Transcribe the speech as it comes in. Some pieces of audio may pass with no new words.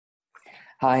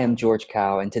Hi, I'm George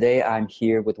Cow, and today I'm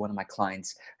here with one of my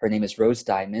clients. Her name is Rose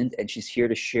Diamond, and she's here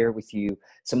to share with you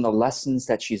some of the lessons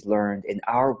that she's learned in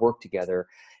our work together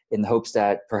in the hopes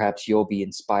that perhaps you'll be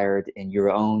inspired in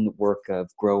your own work of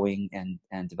growing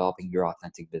and developing your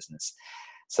authentic business.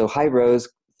 So, hi, Rose.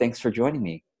 Thanks for joining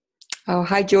me. Oh,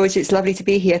 hi, George. It's lovely to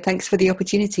be here. Thanks for the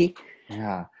opportunity.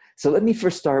 Yeah. So let me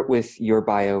first start with your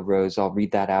bio, Rose. I'll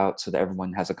read that out so that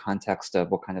everyone has a context of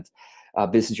what kind of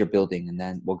business you're building, and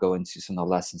then we'll go into some of the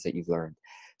lessons that you've learned.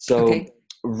 So Okay.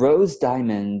 Rose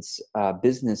Diamond's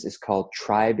business is called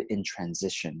Tribe in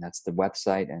Transition. That's the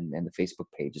website and the Facebook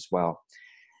page as well.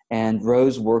 And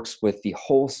Rose works with the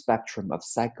whole spectrum of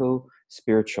psycho,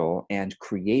 spiritual, and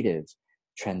creative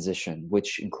transition,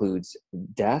 which includes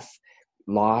death,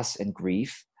 loss, and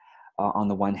grief on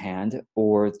the one hand,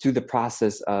 or through the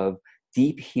process of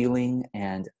deep healing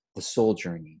and the soul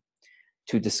journey,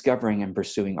 to discovering and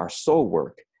pursuing our soul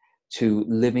work, to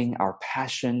living our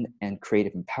passion and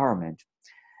creative empowerment,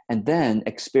 and then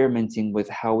experimenting with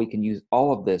how we can use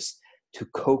all of this to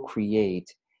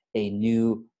co-create a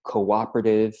new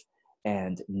cooperative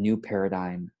and new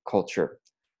paradigm culture.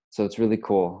 So it's really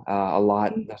cool.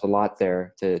 There's a lot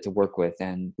there to work with.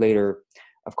 And later,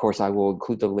 of course, I will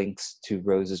include the links to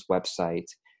Rose's website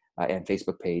and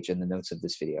Facebook page in the notes of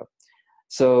this video.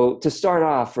 So to start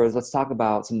off, Rose, let's talk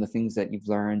about some of the things that you've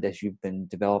learned as you've been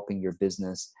developing your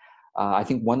business. I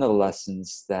think one of the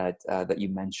lessons that you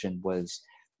mentioned was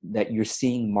that you're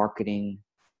seeing marketing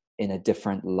in a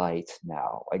different light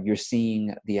now. Like you're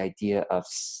seeing the idea of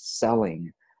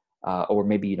selling, or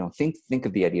maybe you don't think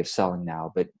of the idea of selling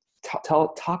now, but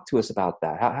talk to us about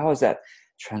that. How has that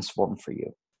transformed for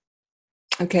you?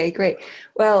 Okay, great.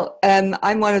 Well,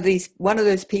 I'm one of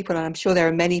those people, and I'm sure there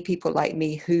are many people like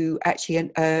me who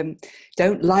actually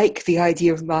don't like the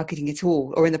idea of marketing at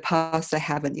all, or in the past I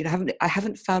haven't. I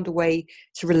haven't found a way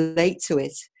to relate to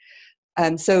it.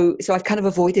 So I've kind of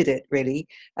avoided it really.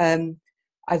 I'm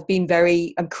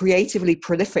creatively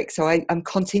prolific, so I'm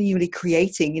continually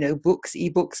creating, books,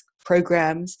 ebooks,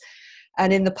 programs.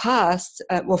 And in the past,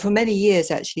 well, for many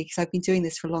years actually, because I've been doing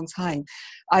this for a long time,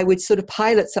 I would sort of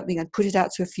pilot something and put it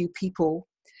out to a few people,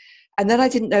 and then I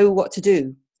didn't know what to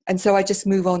do, and so I just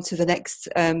move on to the next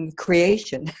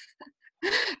creation.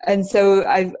 And so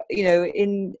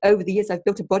in over the years, I've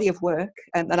built a body of work,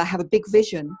 and I have a big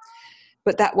vision,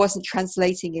 but that wasn't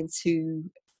translating into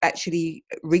actually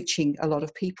reaching a lot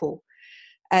of people.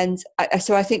 And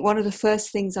so I think one of the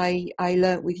first things I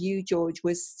learned with you, George,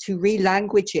 was to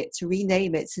re-language it, to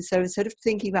rename it. And so instead of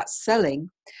thinking about selling,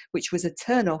 which was a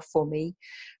turn-off for me,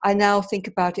 I now think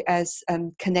about it as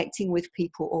connecting with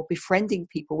people or befriending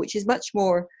people, which is much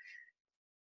more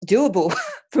doable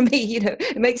for me.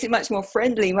 It makes it much more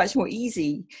friendly, much more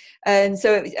easy. And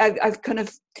so I've kind of,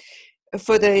 I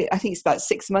think it's about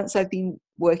 6 months I've been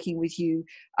working with you,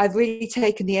 I've really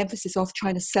taken the emphasis off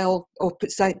trying to sell or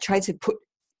try to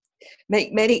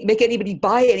make anybody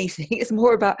buy anything. It's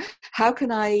more about how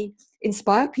can I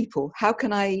inspire people, how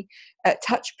can I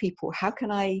touch people, how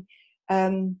can I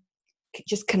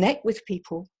just connect with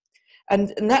people,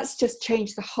 and that's just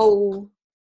changed the whole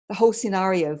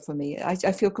scenario for me.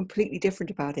 I feel completely different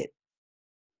about it.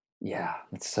 Yeah,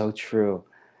 it's so true.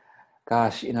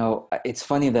 Gosh, it's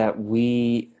funny that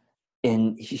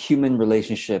in human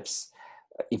relationships,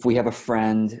 if we have a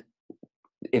friend,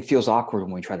 it feels awkward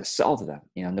when we try to sell to them.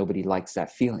 Nobody likes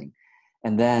that feeling.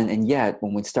 And yet,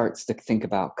 when we start to think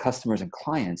about customers and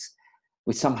clients,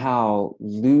 we somehow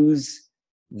lose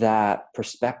that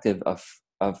perspective of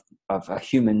a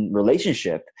human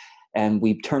relationship, and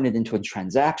we turn it into a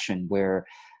transaction where,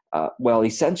 well,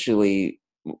 essentially,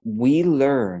 we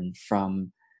learn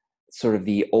from sort of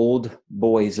the old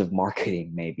boys of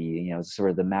marketing, maybe, sort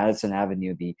of the Madison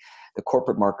Avenue, the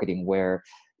corporate marketing, where,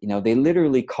 they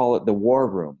literally call it the war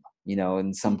room,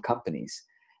 in some companies.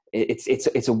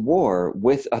 It's a war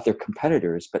with other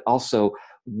competitors, but also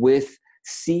with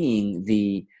seeing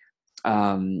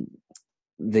um,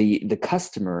 the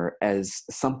customer as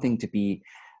something to be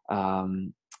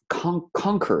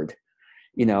conquered.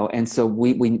 And so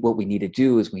we what we need to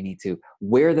do is we need to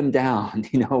wear them down.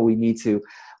 We need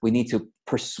to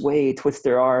persuade, twist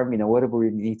their arm, whatever we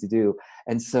need to do.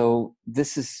 And so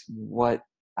this is what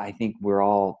I think we're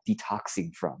all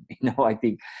detoxing from. I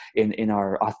think in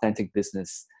our authentic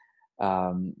business,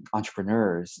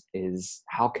 entrepreneurs, is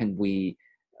how can we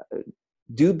uh,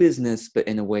 do business but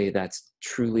in a way that's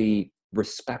truly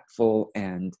respectful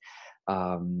and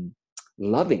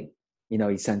loving,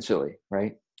 essentially,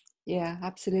 right? Yeah,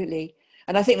 absolutely.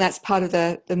 And I think that's part of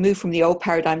the move from the old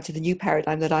paradigm to the new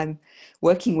paradigm that I'm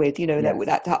working with, you know,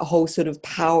 Yes. that whole sort of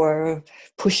power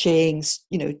pushing,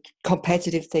 you know,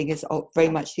 competitive thing is very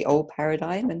much the old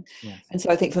paradigm. Yes. And so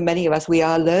I think for many of us, we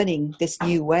are learning this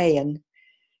new way, and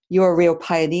you're a real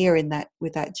pioneer in that,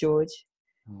 with that, George,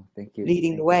 Oh, thank you.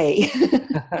 leading the Thank you.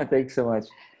 way. Thanks so much.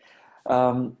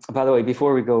 By the way,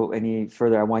 before we go any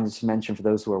further, I wanted to mention for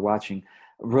those who are watching,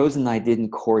 Rose and I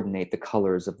didn't coordinate the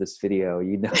colors of this video.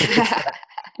 You notice that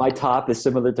my top is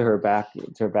similar to her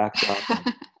backdrop.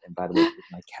 And by the way,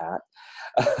 here's my cat.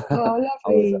 Oh,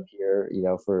 Always up lovely.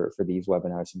 here, for these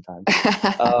webinars sometimes.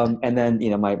 And then,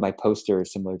 my poster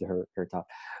is similar to her top,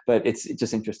 but it's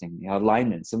just interesting,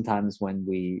 alignment. Sometimes when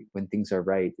things are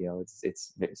right,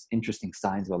 it's interesting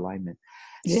signs of alignment.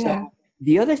 So Yeah.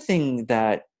 the other thing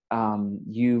that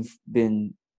you've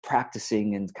been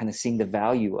practicing and kind of seeing the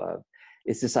value of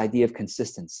is this idea of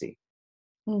consistency.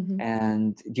 Hmm.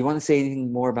 And do you want to say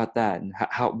anything more about that, and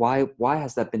why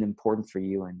has that been important for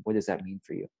you, and what does that mean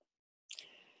for you?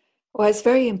 Well, it's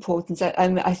very important.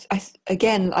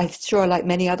 Again, I'm sure, like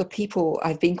many other people,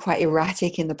 I've been quite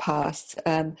erratic in the past.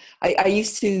 I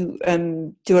used to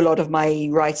do a lot of my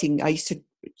writing. I used to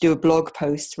do a blog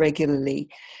post regularly,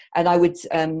 and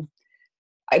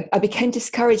I became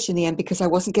discouraged in the end because I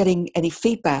wasn't getting any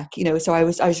feedback. You know, so I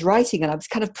was writing, and I was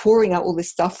kind of pouring out all this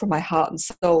stuff from my heart and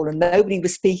soul, and nobody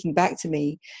was speaking back to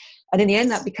me. And in the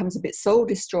end, that becomes a bit soul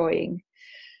destroying.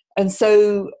 And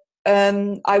so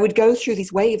I would go through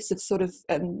these waves of sort of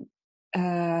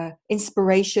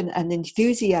inspiration and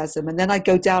enthusiasm, and then I'd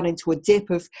go down into a dip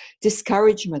of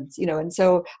discouragement, you know. And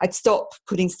so I'd stop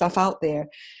putting stuff out there.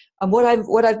 And what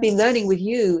I've been learning with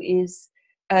you is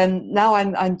now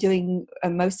I'm doing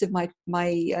most of my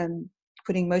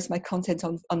putting most of my content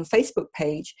on the Facebook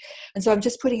page, and so I'm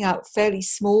just putting out fairly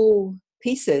small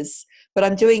pieces, but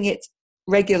I'm doing it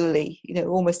regularly, you know,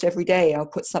 almost every day. I'll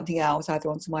put something out either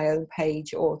onto my own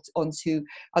page or onto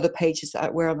other pages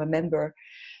where I'm a member,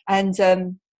 and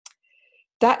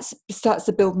that starts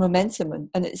to build momentum.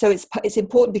 And so it's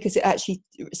important because it actually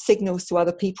signals to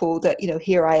other people that, you know,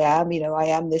 here I am, you know, I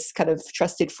am this kind of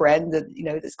trusted friend that, you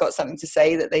know, that's got something to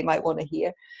say that they might want to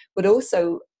hear. But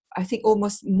also, I think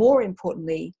almost more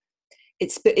importantly,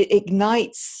 it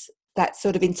ignites that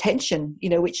sort of intention, you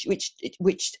know, which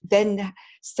then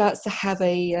starts to have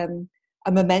a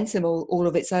momentum all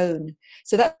of its own.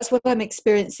 So that's what I'm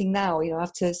experiencing now, you know,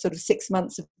 after sort of 6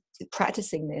 months of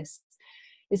practicing this,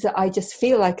 is that I just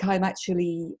feel like I'm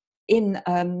actually in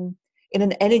an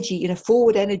energy, in a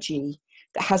forward energy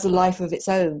that has a life of its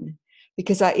own,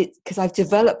 because I've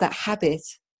developed that habit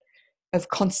of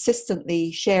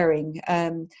consistently sharing.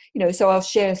 You know, so I'll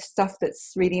share stuff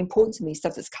that's really important to me,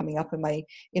 stuff that's coming up in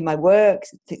my work,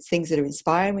 things that are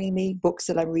inspiring me, books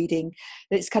that I'm reading.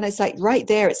 It's kind of, it's like right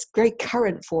there, it's very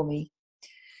current for me.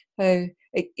 So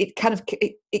it kind of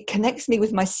it connects me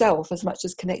with myself as much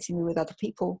as connecting me with other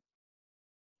people.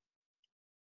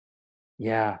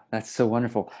 Yeah, that's so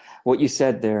wonderful. What you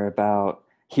said there about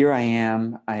here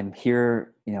I'm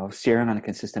here, sharing on a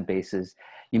consistent basis.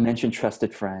 You mentioned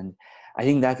trusted friend. I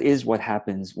think that is what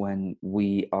happens when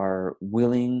we are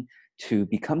willing to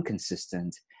become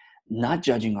consistent, not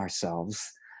judging ourselves,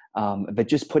 but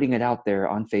just putting it out there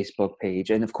on Facebook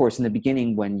page. And of course, in the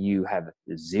beginning, when you have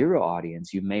zero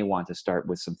audience, you may want to start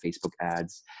with some Facebook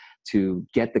ads to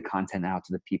get the content out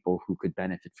to the people who could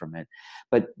benefit from it.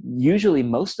 But usually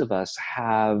most of us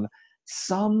have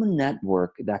some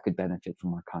network that could benefit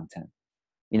from our content.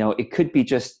 It could be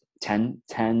just 10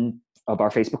 of our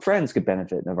Facebook friends could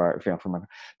benefit of from our,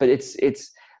 but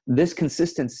it's this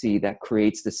consistency that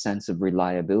creates the sense of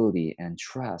reliability and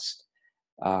trust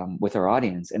with our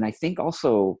audience. And I think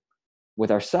also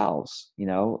with ourselves,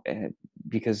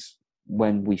 because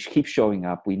when we keep showing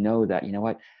up, we know that,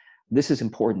 what, this is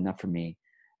important enough for me.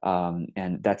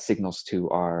 And that signals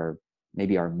to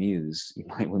maybe our muse,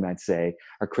 we might say,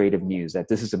 our creative muse, that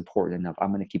this is important enough. I'm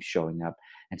going to keep showing up.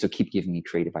 And so keep giving me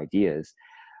creative ideas.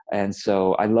 And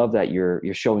so I love that you're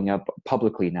showing up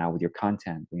publicly now with your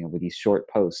content, with these short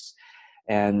posts.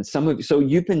 And so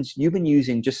you've been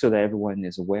using, just so that everyone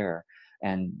is aware,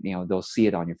 and they'll see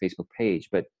it on your Facebook page.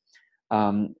 But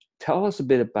tell us a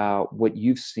bit about what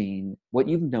you've seen, what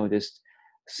you've noticed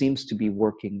seems to be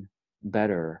working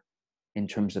better in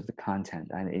terms of the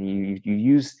content. And you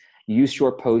use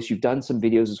short posts. You've done some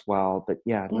videos as well, but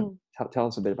yeah, tell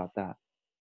us a bit about that.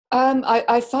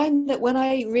 I find that when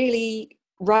I really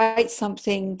write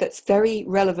something that's very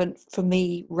relevant for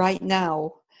me right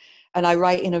now, and I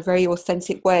write in a very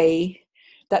authentic way,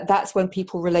 that's when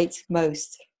people relate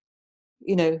most.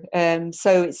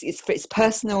 So it's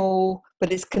personal,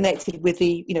 but it's connected with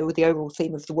the with the overall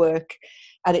theme of the work,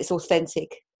 and it's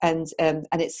authentic, and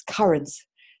it's current,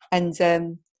 and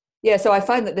so I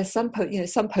find that there's some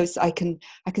posts I can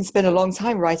spend a long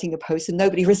time writing a post and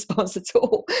nobody responds at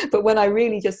all. But when I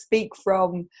really just speak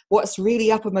from what's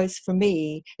really uppermost for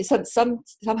me, it's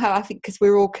somehow I think because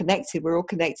we're all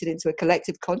connected into a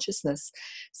collective consciousness.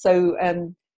 So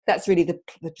that's really the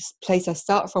place I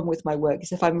start from with my work.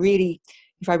 Is if I'm really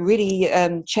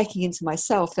checking into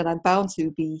myself, then I'm bound to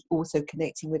be also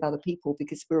connecting with other people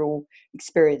because we're all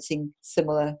experiencing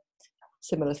similar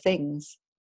things.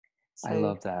 I So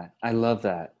love that. I love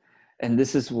that. And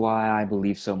this is why I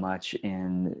believe so much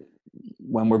in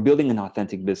when we're building an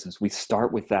authentic business, we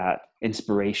start with that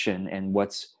inspiration and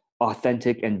what's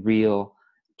authentic and real,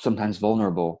 sometimes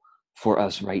vulnerable for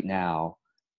us right now.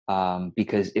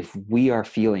 Because if we are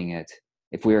feeling it,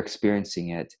 if we are experiencing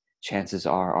it, chances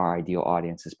are our ideal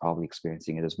audience is probably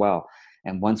experiencing it as well.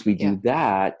 And once we yeah. do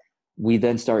that, we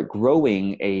then start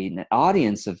growing an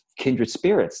audience of kindred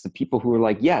spirits, the people who are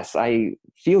like, yes, I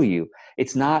feel you.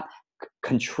 It's not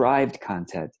contrived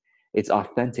content, it's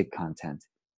authentic content,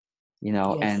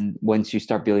 Yes. and once you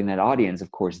start building that audience,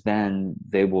 of course, then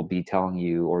they will be telling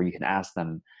you, or you can ask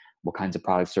them what kinds of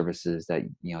product services that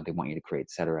they want you to create, et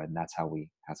cetera. And that's how we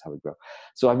grow.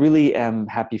 So I really am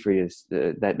happy for you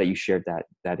that you shared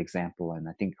that example. And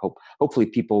I think hopefully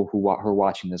people who are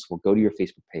watching this will go to your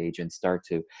Facebook page and start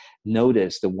to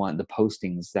notice the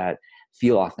postings that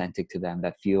feel authentic to them,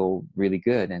 that feel really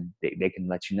good, and they can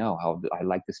let you know how I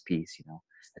like this piece,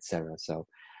 et cetera. So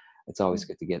it's always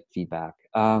good to get feedback.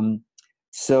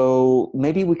 So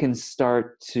maybe we can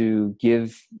start to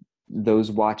give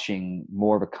those watching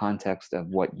more of a context of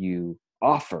what you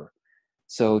offer.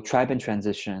 So Tribe in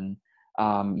Transition,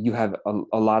 you have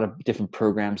a lot of different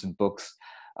programs and books,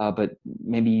 but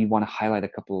maybe you want to highlight a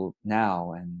couple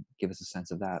now and give us a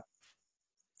sense of that.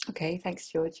 Okay, thanks,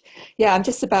 George. Yeah, I'm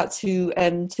just about to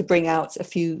bring out a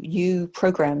few new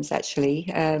programs.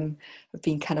 Actually, I've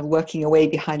been kind of working away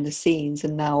behind the scenes,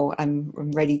 and now I'm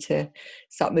ready to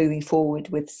start moving forward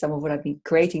with some of what I've been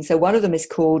creating. So one of them is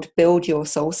called Build Your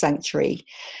Soul Sanctuary,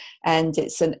 and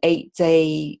it's an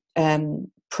 8-day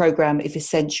program of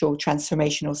essential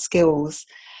transformational skills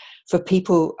for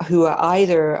people who are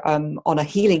either on a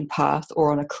healing path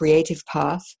or on a creative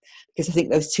path, because I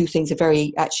think those two things are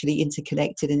very actually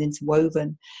interconnected and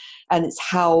interwoven. And it's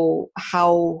how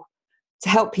to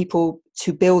help people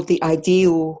to build the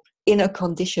ideal inner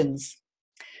conditions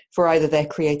for either their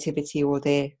creativity or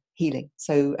their healing.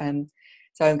 So I'm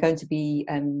going to be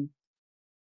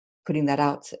putting that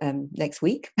out next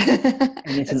week.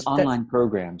 And it's an That's online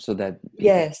program so that people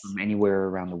yes. from anywhere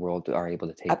around the world are able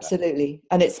to take that. Absolutely,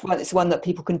 and it's one that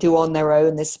people can do on their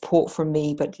own. There's support from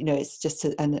me, but it's just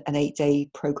an 8-day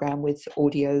program with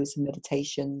audios and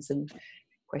meditations and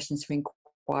questions for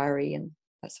inquiry and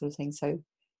that sort of thing. So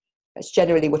that's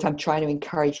generally what I'm trying to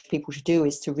encourage people to do,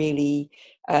 is to really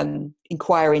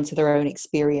inquire into their own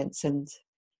experience and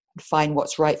find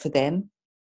what's right for them.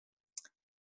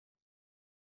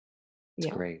 It's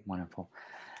Yeah. great, wonderful.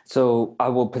 So I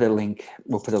will put a link.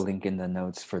 We'll put a link in the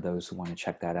notes for those who want to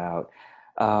check that out.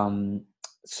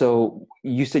 So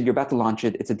you said you're about to launch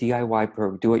it. It's a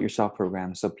DIY do-it-yourself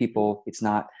program. So people, it's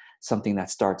not something that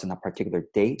starts on a particular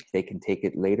date. They can take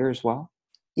it later as well.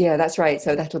 Yeah, that's right.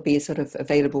 So that'll be sort of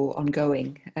available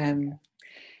ongoing. And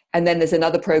then there's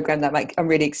another program that I'm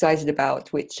really excited about,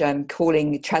 which I'm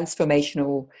calling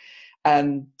Transformational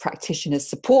Practitioners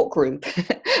Support Group.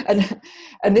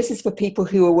 and this is for people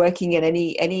who are working in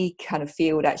any kind of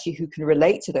field, actually, who can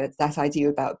relate to that idea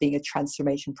about being a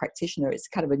transformation practitioner. It's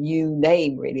kind of a new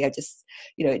name, really. I just,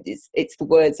 it's the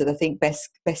words that I think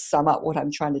best sum up what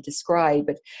I'm trying to describe.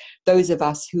 But those of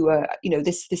us who are,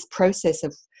 this process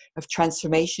of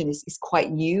transformation is quite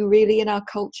new, really, in our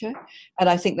culture. And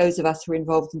I think those of us who are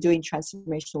involved in doing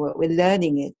transformational work, we're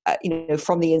learning it,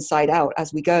 from the inside out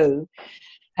as we go.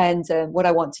 And what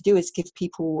I want to do is give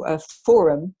people a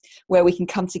forum where we can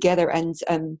come together and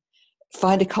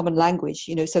find a common language,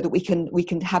 so that we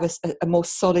can have a more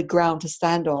solid ground to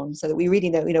stand on, so that we really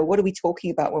know, what are we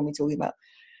talking about when we're talking about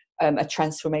a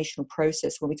transformational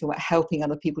process, when we talk about helping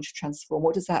other people to transform.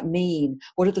 What does that mean?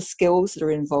 What are the skills that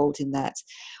are involved in that?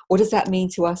 What does that mean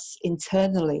to us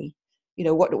internally?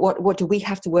 What do we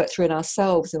have to work through in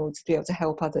ourselves in order to be able to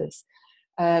help others?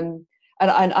 And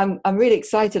I'm really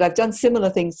excited. I've done similar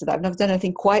things to that. I've never done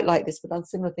anything quite like this, but done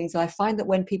similar things. And I find that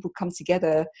when people come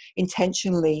together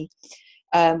intentionally,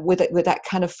 with that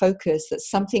kind of focus, that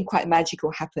something quite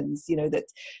magical happens.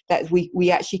 That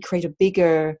we actually create a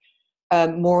bigger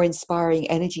more inspiring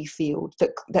energy field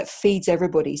that feeds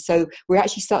everybody. So we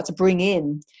actually start to bring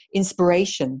in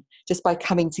inspiration just by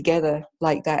coming together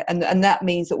like that, and that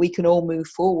means that we can all move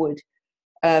forward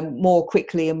more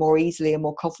quickly and more easily and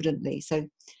more confidently. So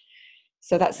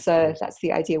that's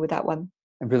the idea with that one.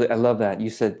 I love that. You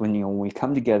said when we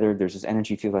come together, there's this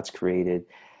energy field that's created.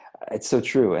 It's so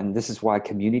true. And this is why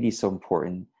community is so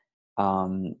important.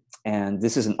 And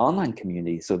this is an online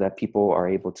community so that people are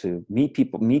able to meet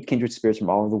kindred spirits from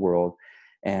all over the world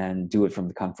and do it from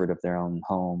the comfort of their own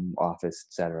home, office,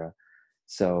 etc.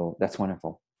 So that's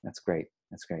wonderful. That's great.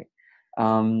 That's great.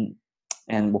 And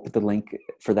we'll put the link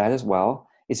for that as well.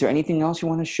 Is there anything else you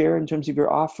want to share in terms of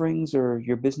your offerings or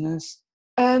your business?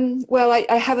 Well,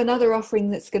 I have another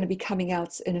offering that's going to be coming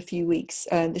out in a few weeks.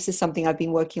 This is something I've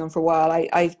been working on for a while.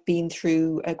 I've been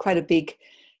through quite a big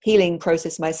healing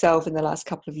process myself in the last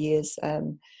couple of years.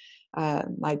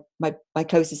 My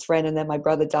closest friend and then my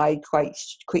brother died quite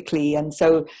quickly, and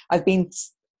so I've been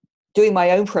doing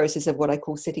my own process of what I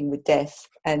call sitting with death.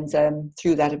 And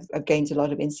through that, I've gained a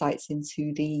lot of insights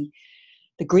into the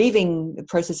grieving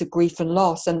process of grief and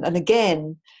loss. And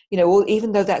again,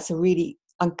 even though that's a really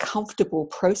uncomfortable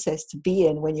process to be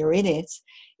in when you're in it,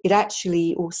 it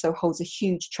actually also holds a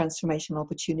huge transformational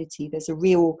opportunity. There's a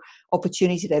real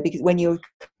opportunity there, because when you're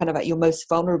kind of at your most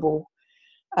vulnerable,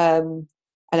 and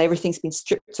everything's been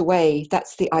stripped away,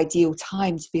 that's the ideal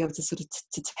time to be able to sort of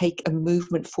to take a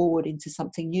movement forward into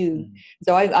something new. Mm.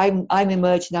 So I'm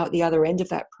emerged now at the other end of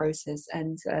that process,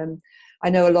 and I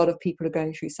know a lot of people are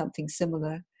going through something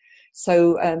similar.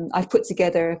 So I've put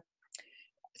together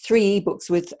 3 ebooks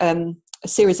with a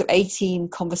series of 18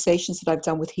 conversations that I've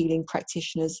done with healing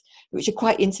practitioners, which are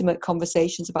quite intimate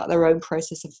conversations about their own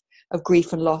process of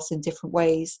grief and loss in different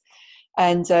ways.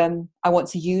 And I want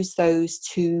to use those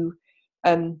to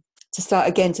start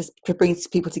again to bring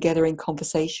people together in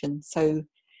conversation. So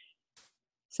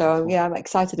yeah, I'm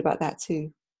excited about that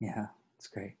too. Yeah, that's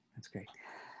great. That's great.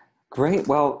 Great.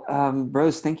 Well,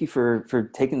 Rose, thank you for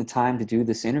taking the time to do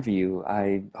this interview.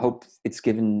 I hope it's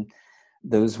given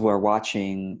those who are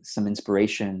watching some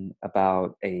inspiration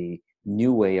about a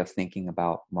new way of thinking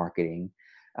about marketing.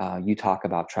 You talk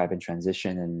about tribe and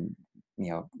transition, and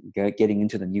getting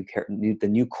into the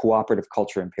new cooperative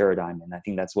culture and paradigm. And I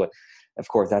think that's what, of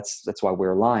course, that's why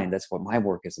we're aligned. That's what my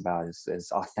work is about,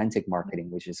 is authentic marketing,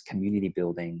 which is community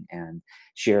building and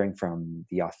sharing from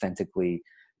the authentically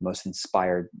most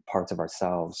inspired parts of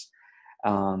ourselves.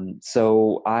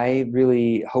 So I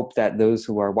really hope that those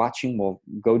who are watching will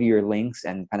go to your links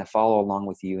and kind of follow along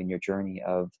with you in your journey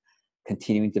of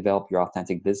continuing to develop your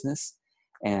authentic business.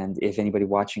 And if anybody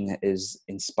watching is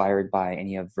inspired by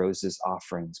any of Rose's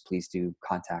offerings, please do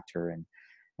contact her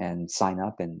and sign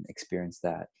up and experience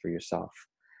that for yourself.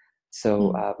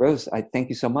 So Rose, I thank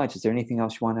you so much. Is there anything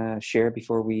else you want to share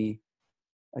before we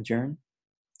adjourn?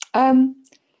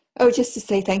 Just to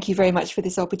say thank you very much for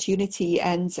this opportunity,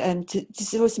 and to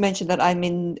just also mention that I'm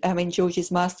in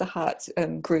George's Master Heart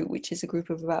group, which is a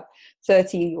group of about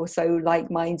 30 or so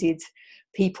like-minded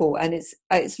people, and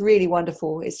it's really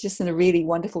wonderful. It's just in a really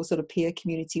wonderful sort of peer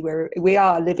community where we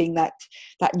are living that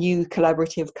new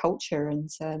collaborative culture, and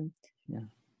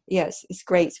yes, it's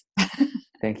great.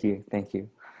 Thank you.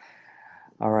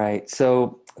 All right,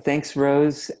 so thanks,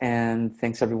 Rose, and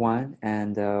thanks everyone,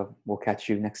 and we'll catch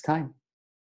you next time.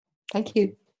 Thank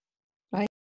you.